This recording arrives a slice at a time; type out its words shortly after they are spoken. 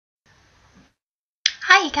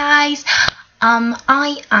Hi guys,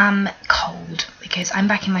 I am cold because I'm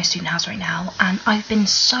back in my student house right now and I've been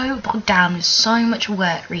so bogged down with so much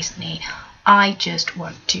work recently. I just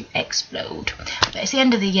want to explode. But it's the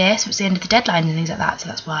end of the year, so it's the end of the deadlines and things like that, so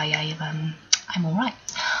that's why I'm alright.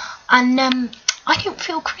 And I don't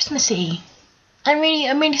feel Christmassy. I'm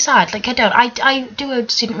really sad. Like I do a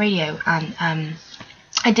student radio and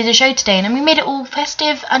I did a show today and we made it all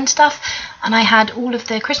festive and stuff, and I had all of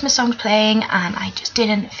the Christmas songs playing and I just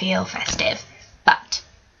didn't feel festive. But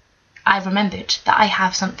I remembered that I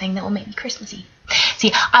have something that will make me Christmassy.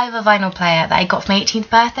 See, I have a vinyl player that I got for my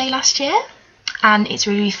 18th birthday last year and it's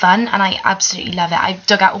really fun and I absolutely love it. I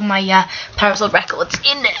dug out all my parents' old records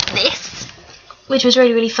in this, which was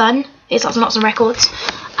really fun. It's lots and lots of records,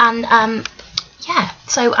 and yeah,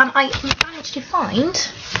 so I managed to find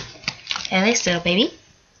this little baby.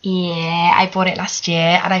 Yeah, I bought it last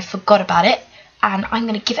year and I forgot about it, and I'm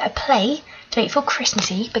going to give it a play to make it feel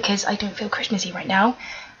Christmassy because I don't feel Christmassy right now.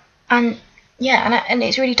 And yeah, and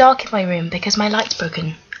it's really dark in my room because my light's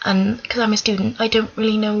broken, and because I'm a student I don't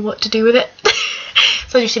really know what to do with it.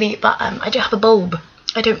 So just silly, but I do have a bulb.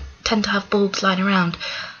 I don't tend to have bulbs lying around,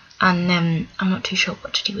 and I'm not too sure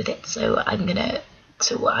what to do with it, so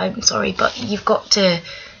I'm sorry, but you've got to.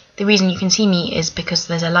 The reason you can see me is because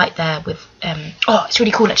there's a light there with, oh, it's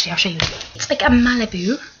really cool actually, I'll show you. It's like a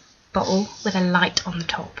Malibu bottle with a light on the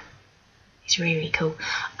top. It's really cool.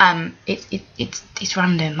 It's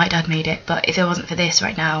random, my dad made it, but if it wasn't for this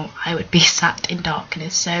right now, I would be sat in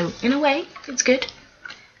darkness, so in a way, it's good.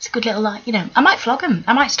 It's a good little light, you know. I might flog them,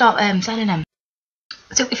 I might start selling them.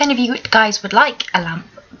 So if any of you guys would like a lamp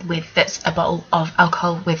that's a bottle of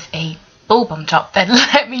alcohol with a bulb on top, then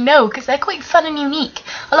let me know, because they're quite fun and unique.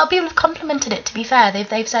 A lot of people have complimented it, to be fair.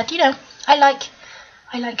 They've said, you know, I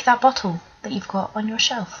like that bottle that you've got on your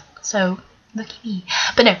shelf, so look at me.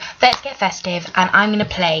 But no, let's get festive, and I'm going to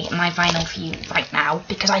play my vinyl for you right now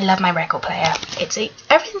because I love my record player.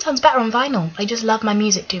 Everything sounds better on vinyl. I just love my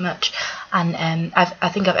music too much, and I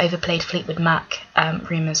think I've overplayed Fleetwood Mac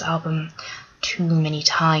Rumours album too many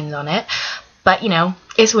times on it. But, you know,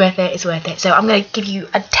 it's worth it, it's worth it. So I'm going to give you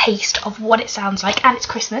a taste of what it sounds like, and it's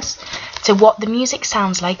Christmas. So what the music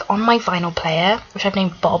sounds like on my vinyl player, which I've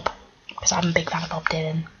named Bob, because I'm a big fan of Bob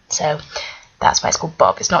Dylan. So that's why it's called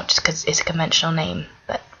Bob. It's not just because it's a conventional name,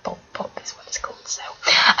 but Bob is what it's called. So,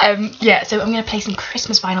 yeah, so I'm going to play some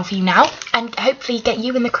Christmas vinyl for you now, and hopefully get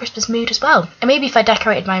you in the Christmas mood as well. And maybe if I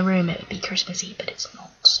decorated my room, it would be Christmassy, but it's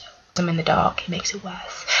not, so I'm in the dark, it makes it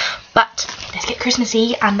worse. But let's get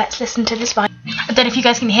Christmassy and let's listen to this vinyl. I don't know if you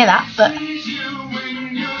guys can hear that, but it's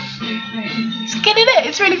good, isn't it?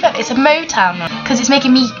 It's really fun. It's a Motown one because it's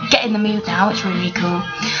making me get in the mood now. It's really cool,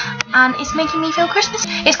 and it's making me feel Christmas.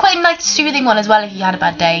 It's quite a nice soothing one as well. If you had a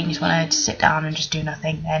bad day and you just want to sit down and just do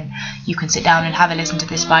nothing, then you can sit down and have a listen to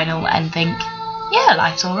this vinyl and think, yeah,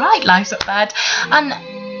 life's alright, life's not bad. And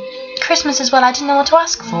Christmas as well, I didn't know what to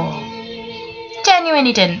ask for.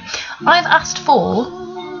 Genuinely didn't. I've asked for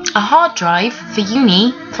a hard drive for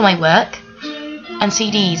uni, for my work, and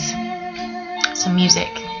CDs, some music.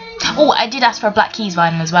 Oh, I did ask for a Black Keys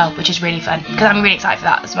vinyl as well, which is really fun, because I'm really excited for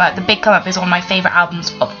that as well. The Big Come Up is one of my favourite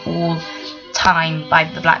albums of all time by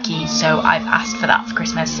the Black Keys, so I've asked for that for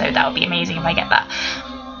Christmas, so that would be amazing if I get that.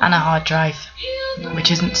 And a hard drive,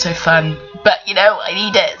 which isn't so fun, but you know, I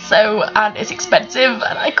need it, so, and it's expensive,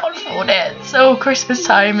 and I can't afford it, so Christmas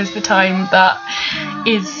time is the time that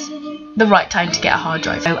is the right time to get a hard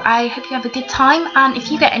drive. So I hope you have a good time, and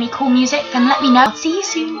if you get any cool music, then let me know. I'll see you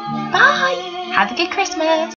soon. Bye! Have a good Christmas!